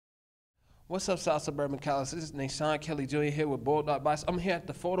What's up, South Suburban College? This is Nashawn Kelly Jr. here with Bulldog Bicycle. I'm here at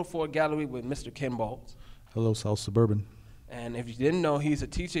the Photo 4 Gallery with Mr. Ken Bult. Hello, South Suburban. And if you didn't know, he's a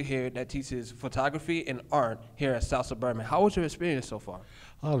teacher here that teaches photography and art here at South Suburban. How was your experience so far?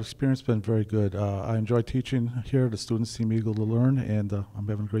 The experience has been very good. I enjoy teaching here. The students seem eager to learn, and I'm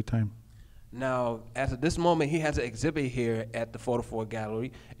having a great time. Now, as of this moment, he has an exhibit here at the Photo 4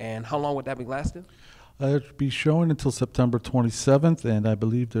 Gallery. And how long would that be lasting? It'll be showing until September 27th, and I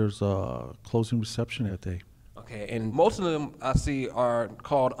believe there's a closing reception that day. Okay, and most of them I see are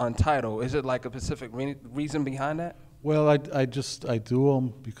called Untitled. Is it like a specific reason behind that? Well, I do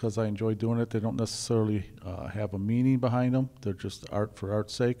them because I enjoy doing it. They don't necessarily have a meaning behind them. They're just art for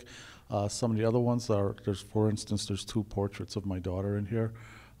art's sake. Some of the other ones are, for instance, there's two portraits of my daughter in here,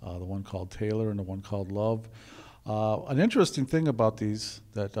 the one called Taylor and the one called Love. An interesting thing about these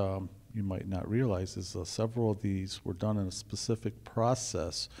that you might not realize is several of these were done in a specific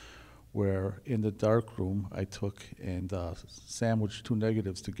process where in the darkroom I took and sandwiched two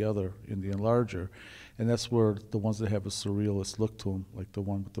negatives together in the enlarger, and that's where the ones that have a surrealist look to them, like the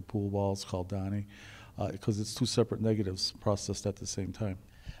one with the pool balls called Donnie, because it's two separate negatives processed at the same time.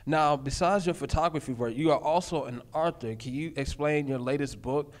 Now, besides your photography work, you are also an author. Can you explain your latest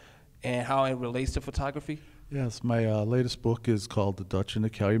book and how it relates to photography? Yes, my latest book is called The Dutch in the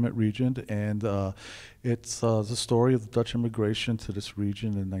Calumet Region, and it's the story of the Dutch immigration to this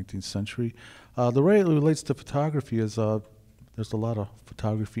region in the 19th century. The way it relates to photography is there's a lot of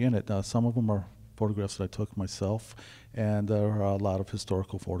photography in it. Some of them are photographs that I took myself, and there are a lot of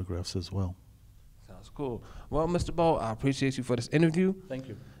historical photographs as well. Sounds cool. Well, Mr. Bult, I appreciate you for this interview. Thank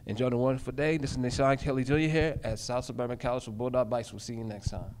you. Enjoy the wonderful day. This is Nashawn Kelly Jr. here at South Suburban College for Bulldog Bikes. We'll see you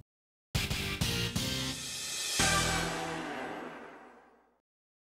next time.